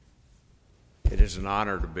is an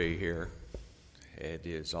honor to be here. It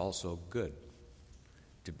is also good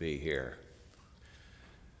to be here.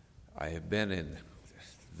 I have been in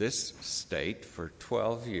this state for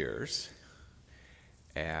 12 years,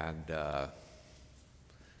 and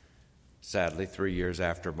sadly, 3 years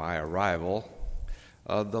after my arrival,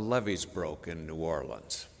 the levees broke in New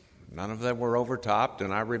Orleans. None of them were overtopped,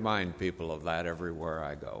 and I remind people of that everywhere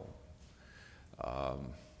I go.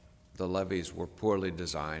 The levees were poorly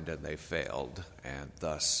designed and they failed, and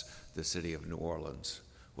thus the city of New Orleans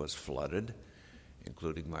was flooded,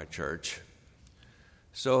 including my church.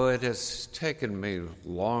 So it has taken me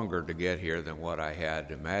longer to get here than what I had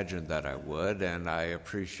imagined that I would, and I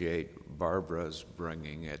appreciate Barbara's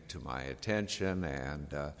bringing it to my attention and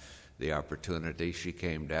the opportunity. She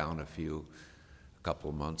came down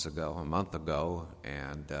a month ago,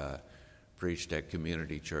 and preached at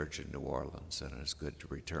Community Church in New Orleans, and it's good to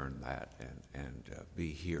return that and be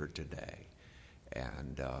here today.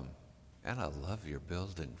 And I love your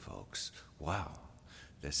building, folks. Wow,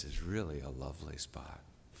 this is really a lovely spot.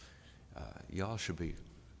 Y'all should be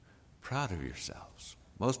proud of yourselves,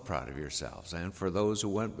 most proud of yourselves, and for those who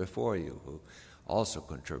went before you, who also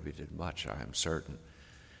contributed much, I am certain,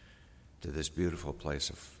 to this beautiful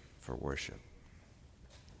place for worship.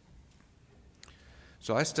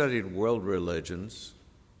 So I studied world religions,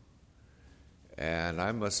 and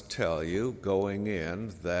I must tell you, going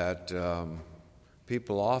in, that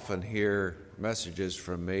people often hear messages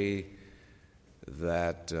from me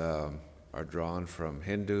that are drawn from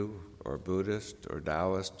Hindu or Buddhist or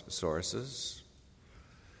Taoist sources.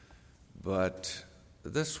 But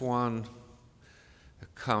this one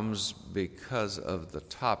comes because of the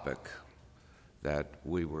topic that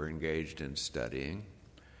we were engaged in studying.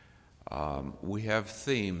 We have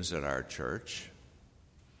themes at our church,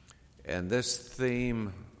 and this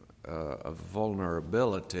theme of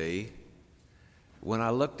vulnerability, when I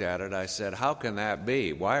looked at it, I said, how can that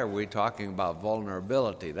be? Why are we talking about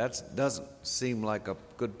vulnerability? That doesn't seem like a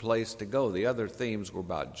good place to go. The other themes were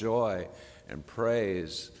about joy and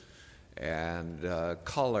praise and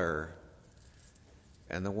color,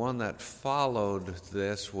 and the one that followed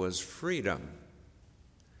this was freedom.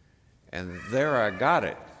 And there I got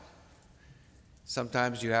it.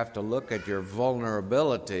 Sometimes you have to look at your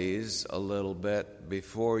vulnerabilities a little bit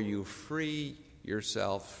before you free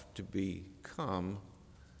yourself to become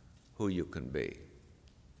who you can be.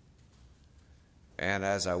 And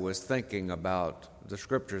as I was thinking about the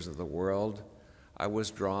scriptures of the world, I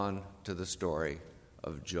was drawn to the story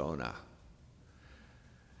of Jonah.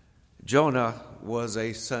 Jonah was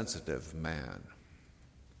a sensitive man.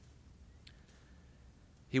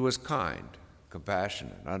 He was kind,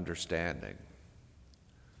 compassionate, understanding,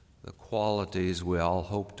 the qualities we all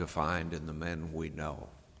hope to find in the men we know.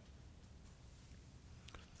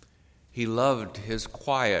 He loved his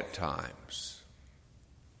quiet times.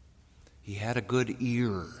 He had a good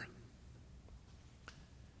ear.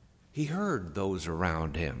 He heard those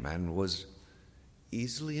around him and was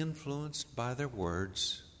easily influenced by their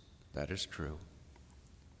words. That is true.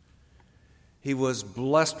 He was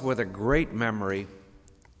blessed with a great memory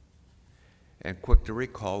and quick to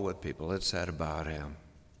recall what people had said about him.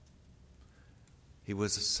 He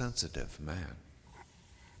was a sensitive man.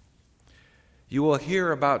 You will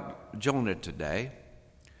hear about Jonah today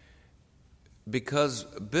because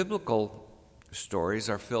biblical stories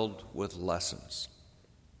are filled with lessons.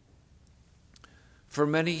 For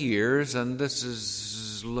many years, and this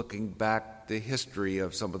is looking back the history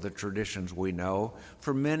of some of the traditions we know,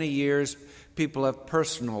 for many years people have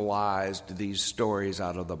personalized these stories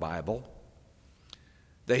out of the Bible.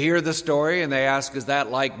 They hear the story and they ask, is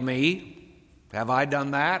that like me? Have I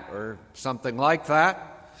done that or something like that?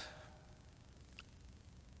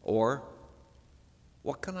 Or,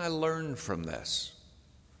 what can I learn from this?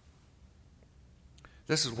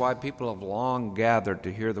 This is why people have long gathered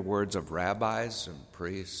to hear the words of rabbis and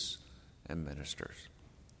priests and ministers.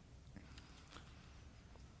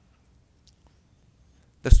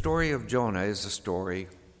 The story of Jonah is a story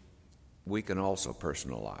we can also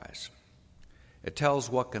personalize. It tells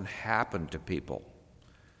what can happen to people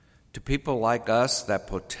like us that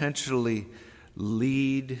potentially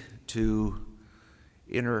lead to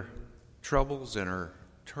inner troubles, inner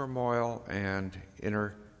turmoil, and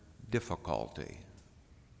inner difficulty.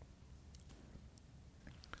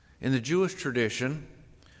 In the Jewish tradition,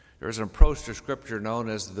 there's an approach to Scripture known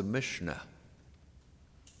as the Mishnah.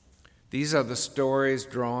 These are the stories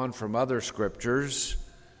drawn from other scriptures,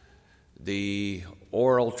 the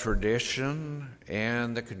oral tradition,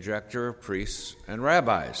 and the conjecture of priests and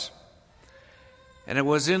rabbis. And it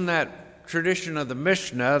was in that tradition of the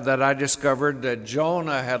Mishnah that I discovered that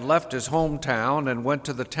Jonah had left his hometown and went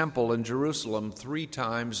to the temple in Jerusalem 3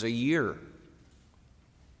 times a year.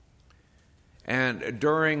 And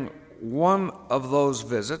during one of those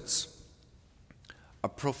visits, a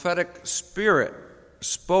prophetic spirit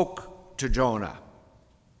spoke to Jonah.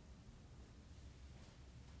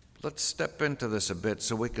 Let's step into this a bit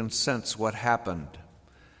so we can sense what happened.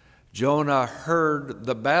 Jonah heard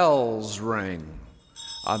the bells ring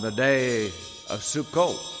on the day of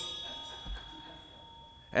Sukkot.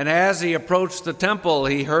 And as he approached the temple,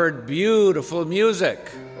 he heard beautiful music.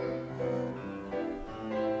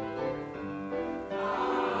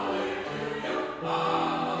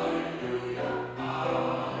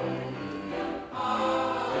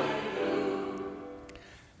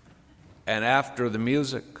 And after the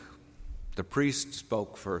music, the priest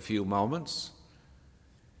spoke for a few moments,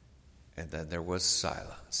 and then there was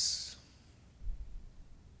silence.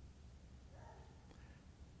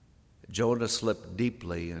 Jonah slipped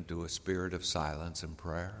deeply into a spirit of silence and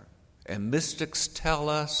prayer. And mystics tell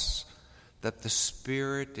us that the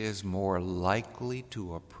Spirit is more likely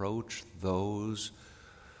to approach those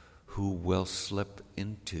who will slip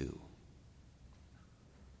into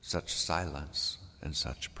such silence and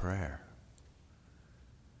such prayer.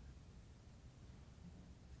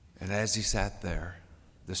 And as he sat there,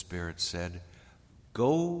 the Spirit said,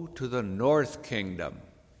 "Go to the north kingdom."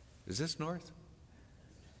 Is this north?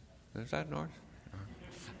 Is that north?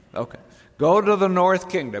 Okay. Go to the north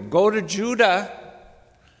kingdom. Go to Judah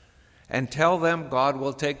and tell them God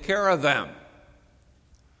will take care of them.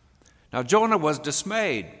 Now, Jonah was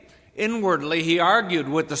dismayed. Inwardly, he argued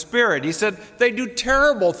with the Spirit. He said, "They do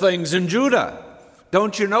terrible things in Judah.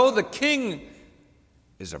 Don't you know the king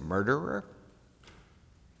is a murderer?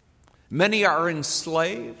 Many are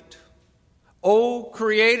enslaved. O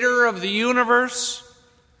Creator of the universe,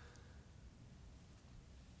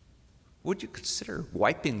 would you consider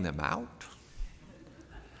wiping them out?"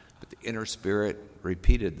 But the inner spirit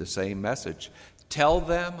repeated the same message. "Tell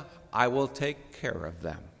them I will take care of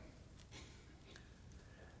them."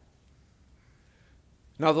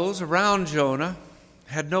 Now, those around Jonah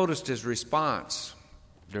had noticed his response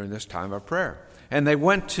during this time of prayer. And they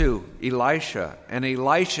went to Elisha, and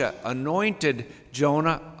Elisha anointed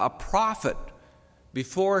Jonah a prophet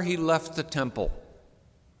before he left the temple.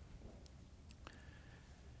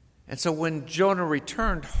 And so when Jonah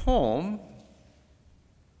returned home,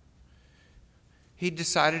 he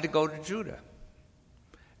decided to go to Judah.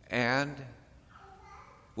 And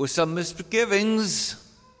with some misgivings,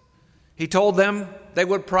 he told them they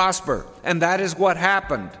would prosper. And that is what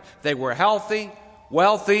happened. They were healthy,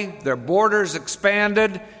 wealthy, their borders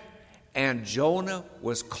expanded, and Jonah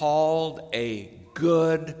was called a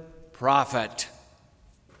good prophet.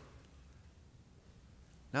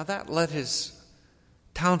 Now that led his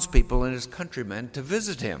townspeople and his countrymen to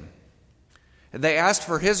visit him. And they asked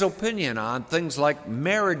for his opinion on things like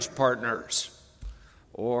marriage partners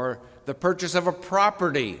or the purchase of a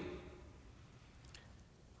property,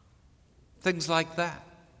 things like that.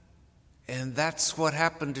 And that's what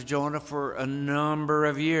happened to Jonah for a number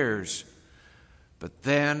of years. But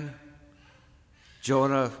then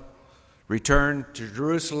Jonah returned to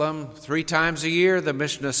Jerusalem 3 times a year, the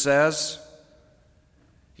Mishnah says.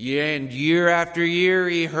 And year after year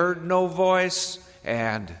he heard no voice,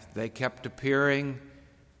 and they kept appearing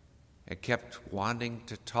and kept wanting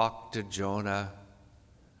to talk to Jonah.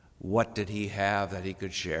 What did he have that he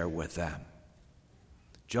could share with them?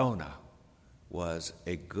 Jonah was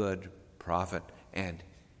a good prophet, and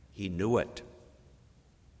he knew it.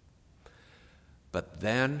 But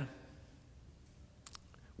then,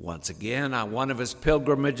 once again, on one of his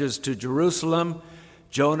pilgrimages to Jerusalem,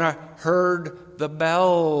 Jonah heard the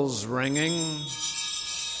bells ringing.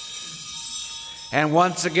 And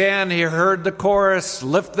once again, he heard the chorus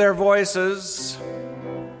lift their voices.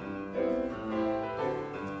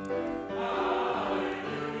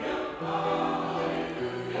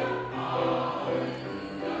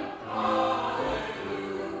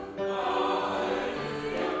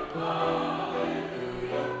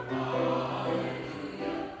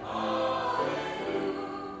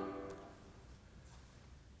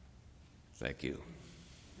 Thank you.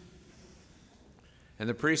 And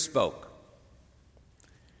the priest spoke.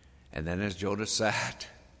 And then as Jonah sat,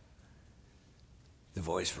 the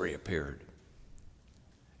voice reappeared.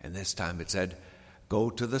 And this time it said, "Go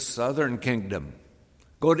to the southern kingdom.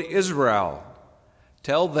 Go to Israel.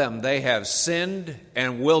 Tell them they have sinned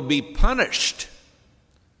and will be punished."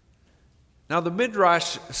 Now the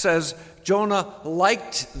Midrash says Jonah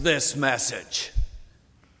liked this message.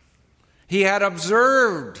 He had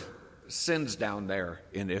observed sins down there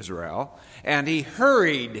in Israel, and he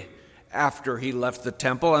hurried after he left the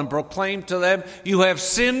temple and proclaimed to them, "You have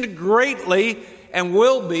sinned greatly and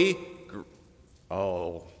will be,"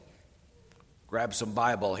 grab some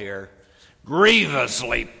Bible here,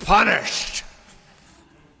 "grievously punished."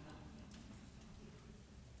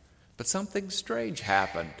 But something strange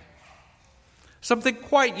happened, something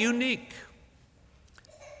quite unique.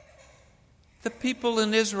 The people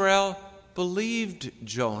in Israel believed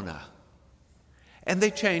Jonah, and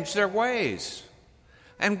they changed their ways.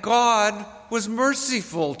 And God was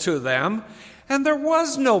merciful to them, and there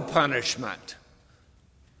was no punishment.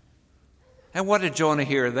 And what did Jonah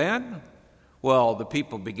hear then? Well, the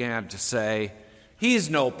people began to say, "He's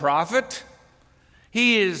no prophet.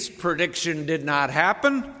 His prediction did not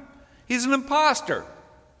happen. He's an imposter."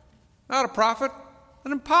 Not a prophet,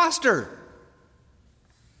 an imposter.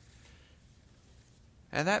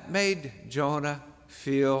 And that made Jonah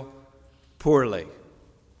feel poorly.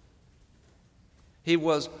 He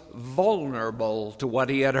was vulnerable to what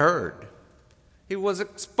he had heard. He was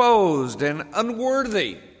exposed and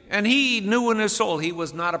unworthy. And he knew in his soul he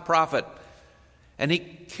was not a prophet. And he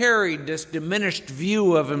carried this diminished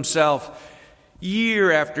view of himself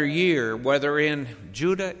year after year, whether in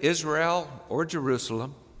Judah, Israel, or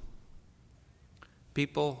Jerusalem.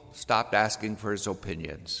 People stopped asking for his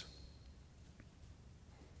opinions.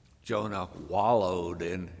 Jonah wallowed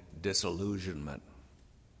in disillusionment.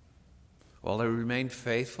 While he remained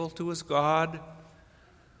faithful to his God,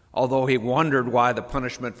 although he wondered why the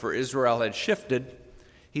punishment for Israel had shifted,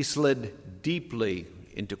 he slid deeply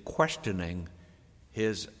into questioning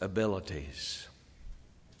his abilities.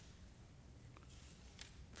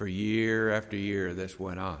 For year after year, this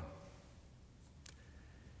went on.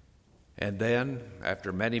 And then,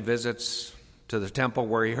 after many visits to the temple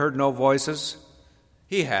where he heard no voices,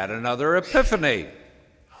 he had another epiphany.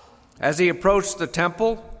 As he approached the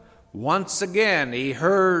temple, once again he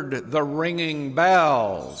heard the ringing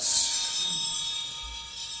bells.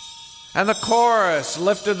 And the chorus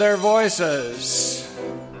lifted their voices.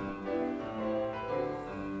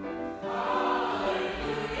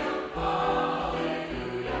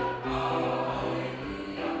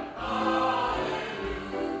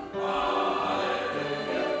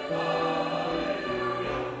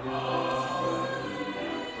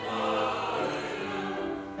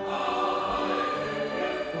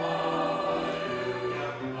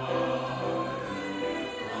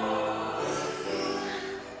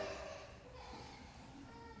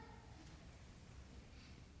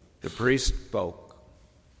 The priest spoke.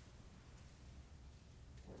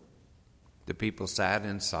 The people sat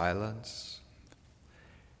in silence,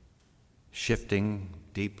 shifting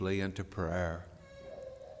deeply into prayer.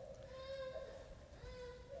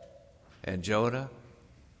 And Jonah,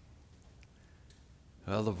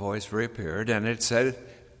 well, the voice reappeared, and it said,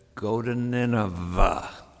 "Go to Nineveh.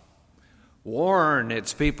 Warn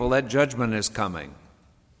its people that judgment is coming."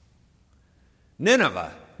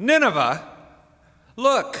 Nineveh, Nineveh?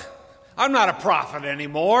 Look, I'm not a prophet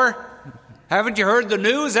anymore. Haven't you heard the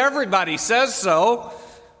news? Everybody says so.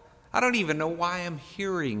 I don't even know why I'm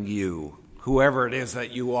hearing you, whoever it is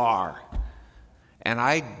that you are. And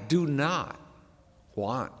I do not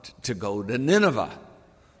want to go to Nineveh.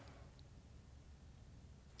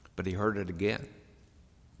 But he heard it again.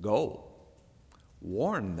 Go,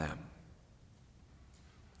 warn them.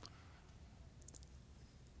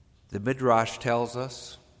 The Midrash tells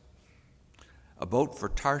us a boat for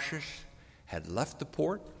Tarshish had left the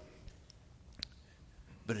port,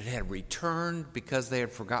 but it had returned because they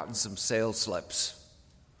had forgotten some sail slips.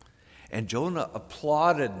 And Jonah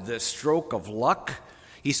applauded this stroke of luck.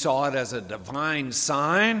 He saw it as a divine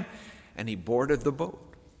sign, and he boarded the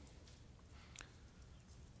boat.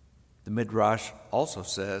 The Midrash also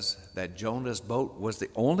says that Jonah's boat was the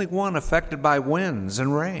only one affected by winds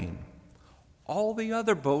and rain. All the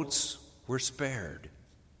other boats were spared.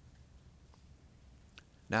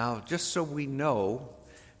 Now, just so we know,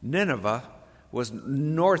 Nineveh was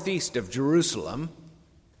northeast of Jerusalem.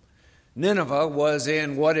 Nineveh was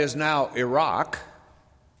in what is now Iraq.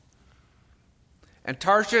 And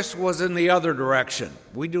Tarshish was in the other direction.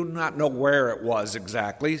 We do not know where it was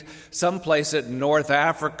exactly. Some place it in North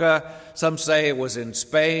Africa. Some say it was in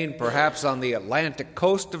Spain, perhaps on the Atlantic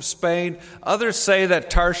coast of Spain. Others say that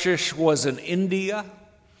Tarshish was in India.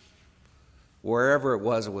 Wherever it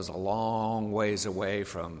was a long ways away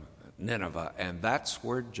from Nineveh, and that's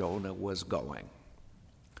where Jonah was going.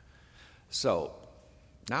 So,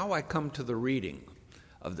 now I come to the reading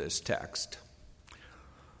of this text.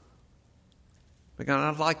 Again,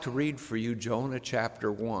 I'd like to read for you Jonah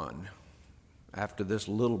chapter 1 after this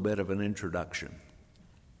little bit of an introduction.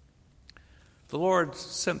 The Lord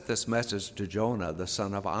sent this message to Jonah, the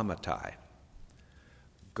son of Amittai.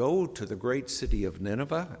 Go to the great city of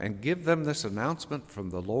Nineveh and give them this announcement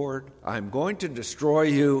from the Lord. I am going to destroy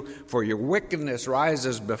you, for your wickedness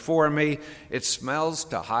rises before me. It smells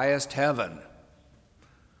to highest heaven.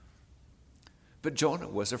 But Jonah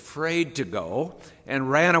was afraid to go and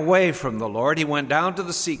ran away from the Lord. He went down to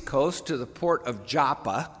the seacoast to the port of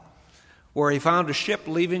Joppa, where he found a ship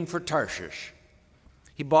leaving for Tarshish.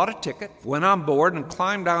 He bought a ticket, went on board, and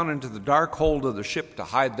climbed down into the dark hold of the ship to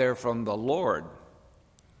hide there from the Lord.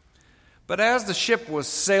 But as the ship was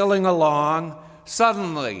sailing along,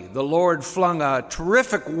 suddenly the Lord flung a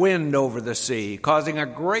terrific wind over the sea, causing a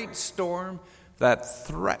great storm that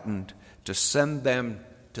threatened to send them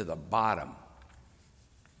to the bottom.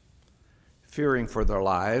 Fearing for their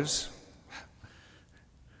lives,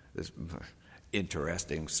 this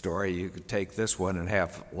interesting story, you could take this one and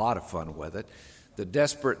have a lot of fun with it. The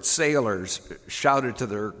desperate sailors shouted to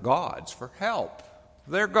their gods for help.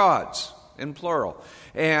 Their gods, in plural,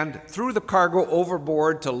 and threw the cargo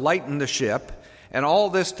overboard to lighten the ship, and all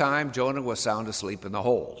this time Jonah was sound asleep in the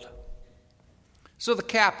hold. So the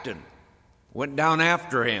captain went down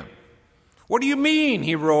after him. "What do you mean,"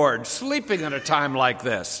 he roared, "sleeping at a time like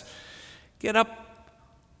this? Get up,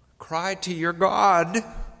 cry to your God,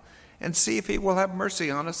 and see if he will have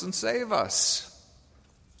mercy on us and save us."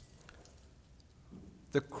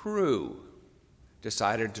 The crew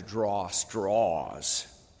decided to draw straws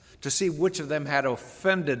to see which of them had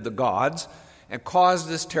offended the gods and caused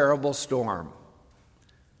this terrible storm.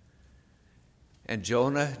 And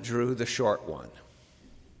Jonah drew the short one.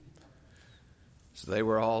 So they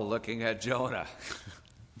were all looking at Jonah.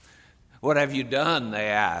 "What have you done," they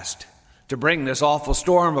asked, "to bring this awful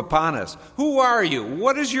storm upon us? Who are you?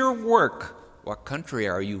 What is your work? What country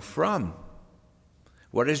are you from?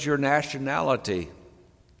 What is your nationality?"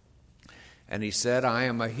 And he said, "I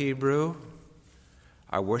am a Hebrew.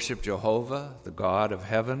 I worship Jehovah, the God of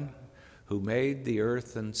heaven, who made the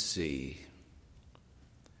earth and sea."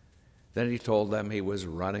 Then he told them he was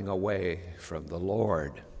running away from the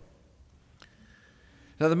Lord.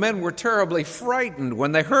 Now the men were terribly frightened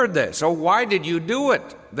when they heard this. "Oh, why did you do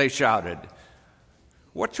it?" they shouted.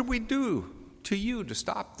 "What should we do to you to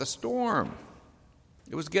stop the storm?"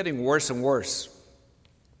 It was getting worse and worse.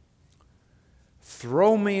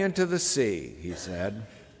 "Throw me into the sea," he said,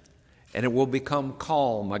 "and it will become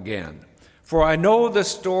calm again. For I know the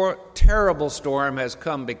terrible storm has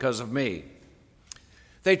come because of me."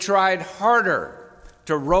 They tried harder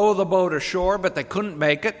to row the boat ashore, but they couldn't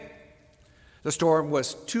make it. The storm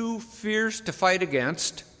was too fierce to fight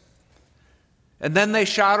against. And then they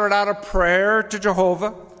shouted out a prayer to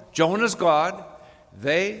Jehovah, Jonah's God.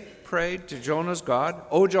 They prayed to Jonah's God,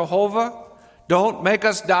 "O Jehovah, don't make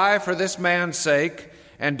us die for this man's sake,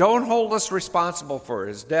 and don't hold us responsible for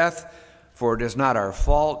his death, for it is not our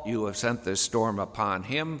fault. You have sent this storm upon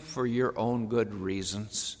him for your own good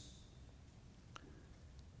reasons."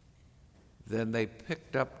 Then they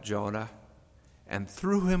picked up Jonah and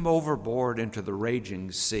threw him overboard into the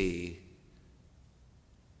raging sea,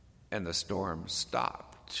 and the storm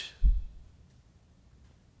stopped.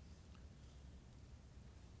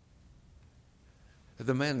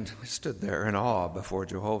 The men stood there in awe before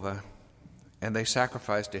Jehovah, and they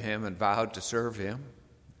sacrificed to him and vowed to serve him.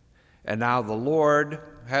 And now the Lord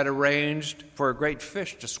had arranged for a great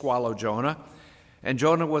fish to swallow Jonah, and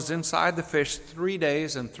Jonah was inside the fish 3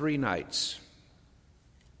 days and 3 nights.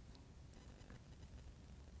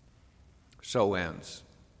 So ends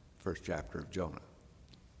the first chapter of Jonah.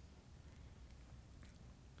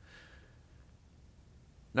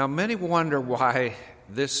 Now, many wonder why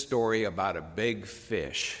this story about a big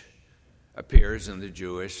fish appears in the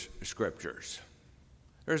Jewish scriptures.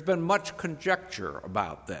 There's been much conjecture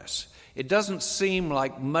about this. It doesn't seem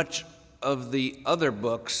like much of the other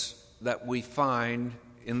books that we find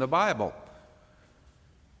in the Bible.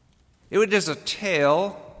 It is a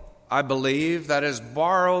tale, I believe, that is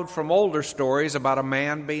borrowed from older stories about a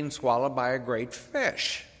man being swallowed by a great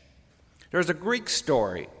fish. There's a Greek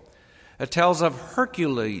story. It tells of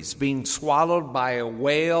Hercules being swallowed by a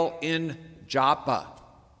whale in Joppa,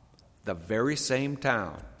 the very same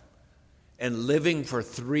town, and living for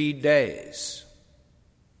 3 days.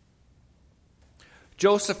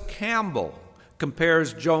 Joseph Campbell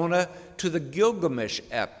compares Jonah to the Gilgamesh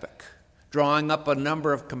epic, drawing up a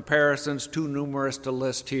number of comparisons, too numerous to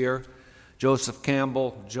list here. Joseph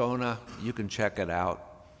Campbell, Jonah, you can check it out.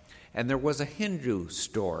 And there was a Hindu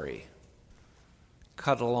story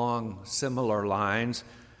cut along similar lines.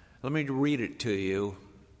 Let me read it to you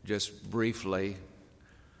just briefly.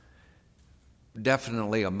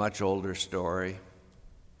 Definitely a much older story.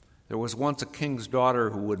 There was once a king's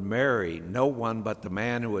daughter who would marry no one but the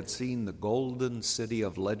man who had seen the golden city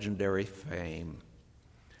of legendary fame.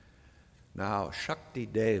 Now, Shakti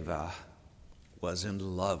Deva was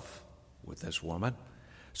in love with this woman,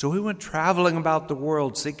 so he went traveling about the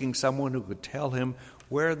world seeking someone who could tell him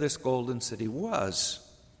where this golden city was.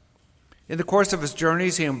 In the course of his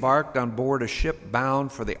journeys, he embarked on board a ship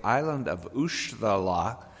bound for the island of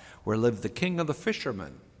Ushthala, where lived the king of the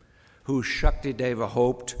fishermen, who Shakti Deva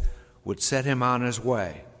hoped would set him on his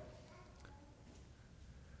way.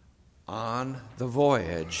 On the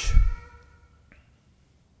voyage,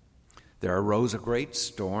 there arose a great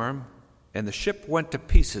storm, and the ship went to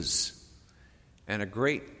pieces, and a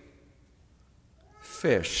great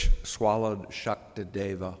fish swallowed Shakti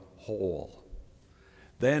Deva whole.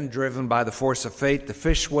 Then, driven by the force of fate, the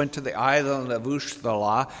fish went to the island of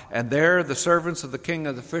Ushthala, and there the servants of the king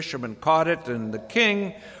of the fishermen caught it, and the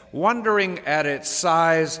king, wondering at its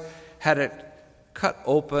size, had it cut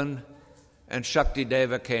open, and Shakti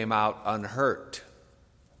Deva came out unhurt.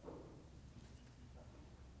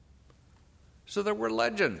 So there were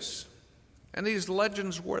legends, and these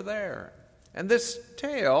legends were there. And this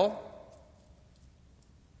tale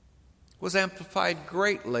was amplified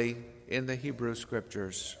greatly in the Hebrew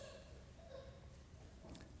Scriptures.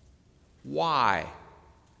 Why?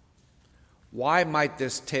 Why might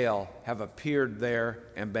this tale have appeared there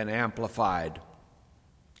and been amplified?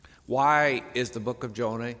 Why is the book of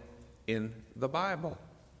Jonah in the Bible?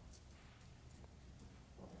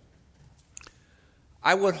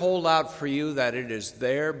 I would hold out for you that it is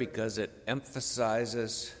there because it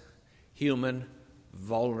emphasizes human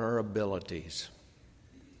vulnerabilities.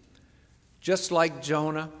 Just like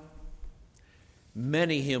Jonah,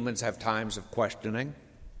 many humans have times of questioning.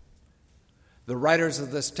 The writers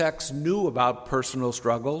of this text knew about personal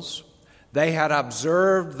struggles. They had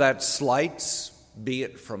observed that slights, be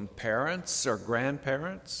it from parents or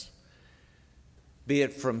grandparents, be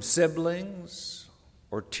it from siblings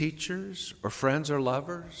or teachers or friends or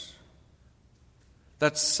lovers,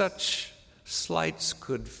 that such slights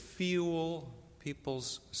could fuel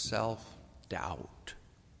people's self-doubt.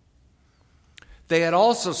 They had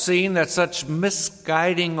also seen that such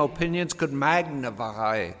misguiding opinions could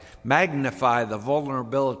magnify the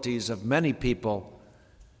vulnerabilities of many people,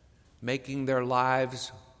 making their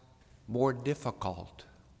lives more difficult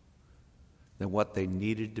than what they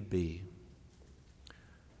needed to be.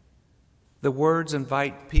 The words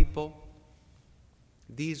invite people,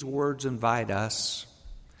 these words invite us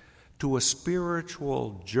to a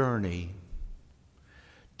spiritual journey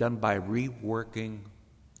done by reworking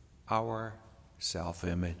our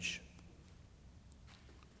self-image.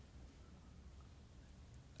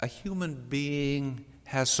 A human being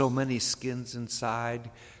has so many skins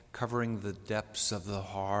inside, covering the depths of the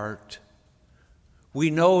heart. We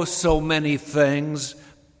know so many things,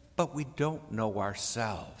 but we don't know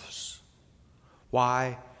ourselves.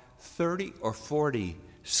 Why? 30 or 40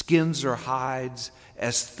 skins or hides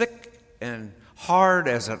as thick and hard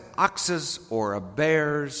as an ox's or a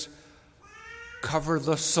bear's cover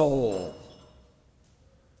the soul,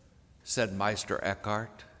 said Meister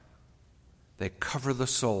Eckhart. They cover the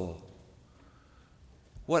soul.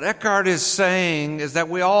 What Eckhart is saying is that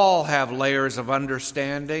we all have layers of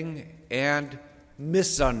understanding and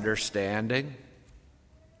misunderstanding.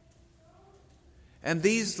 And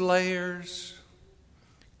these layers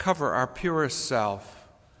cover our purest self,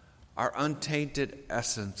 our untainted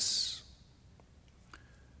essence.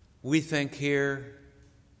 We think here,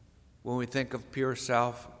 when we think of pure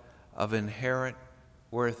self, of inherent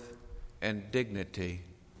worth and dignity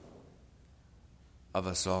of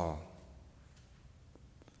us all.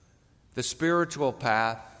 The spiritual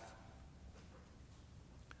path,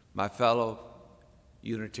 my fellow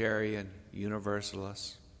Unitarian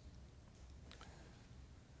Universalists,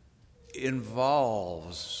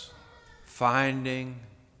 involves finding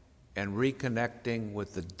and reconnecting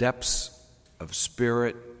with the depths of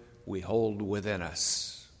spirit we hold within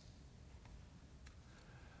us.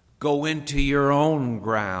 Go into your own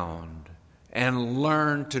ground and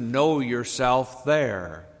learn to know yourself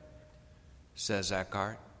there, says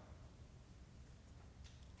Eckhart.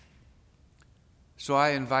 So I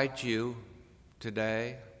invite you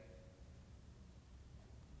today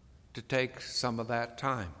to take some of that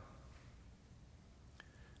time.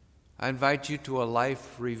 I invite you to a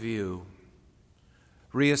life review.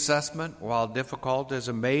 Reassessment, while difficult, is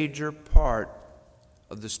a major part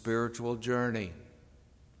of the spiritual journey.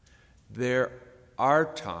 There are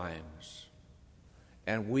times,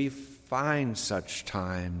 and we find such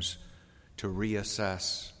times, to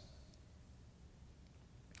reassess.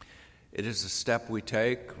 It is a step we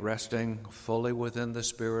take, resting fully within the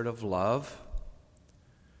spirit of love.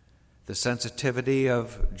 The sensitivity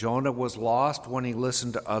of Jonah was lost when he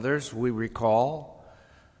listened to others, we recall.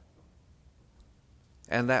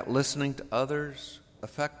 And that listening to others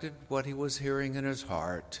affected what he was hearing in his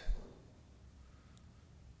heart.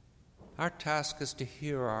 Our task is to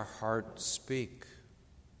hear our heart speak.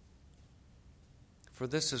 For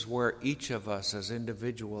this is where each of us as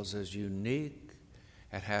individuals is unique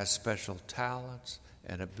and has special talents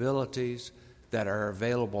and abilities that are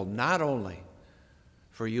available not only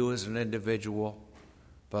for you as an individual,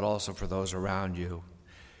 but also for those around you.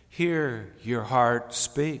 Hear your heart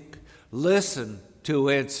speak. Listen to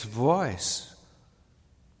its voice.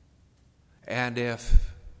 And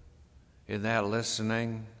if in that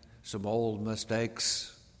listening some old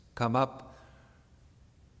mistakes come up,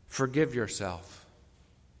 forgive yourself.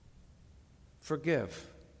 Forgive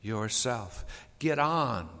yourself. Get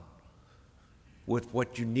on with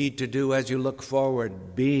what you need to do as you look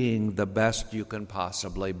forward, being the best you can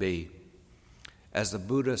possibly be. As the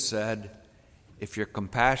Buddha said, if your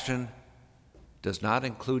compassion does not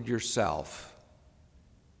include yourself,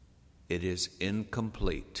 it is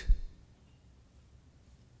incomplete.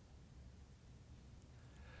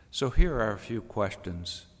 So here are a few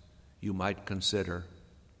questions you might consider.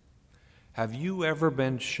 Have you ever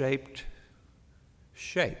been shaped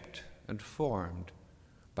and formed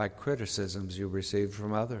by criticisms you received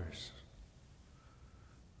from others?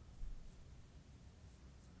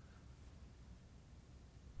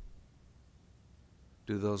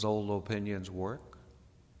 Do those old opinions work?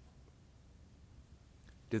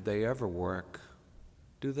 Did they ever work?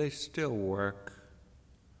 Do they still work?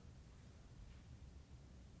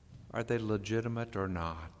 Are they legitimate or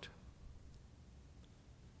not?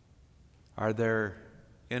 Are there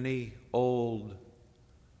any old,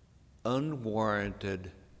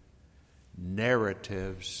 unwarranted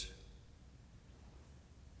narratives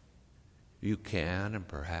you can and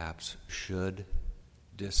perhaps should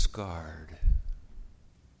discard?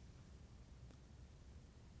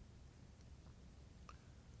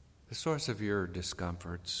 The source of your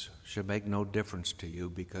discomforts should make no difference to you,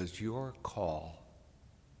 because your call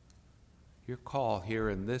here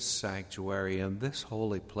in this sanctuary, in this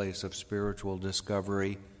holy place of spiritual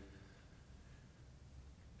discovery,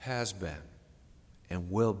 has been and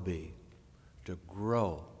will be to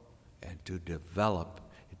grow and to develop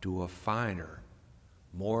into a finer,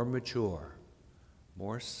 more mature,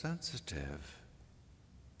 more sensitive,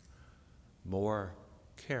 more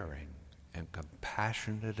caring and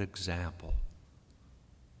compassionate example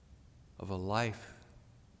of a life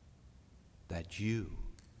that you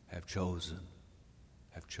have chosen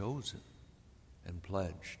and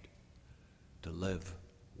pledged to live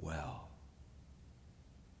well.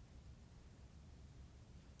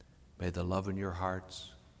 May the love in your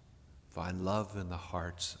hearts find love in the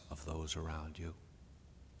hearts of those around you.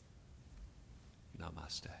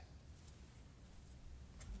 Namaste.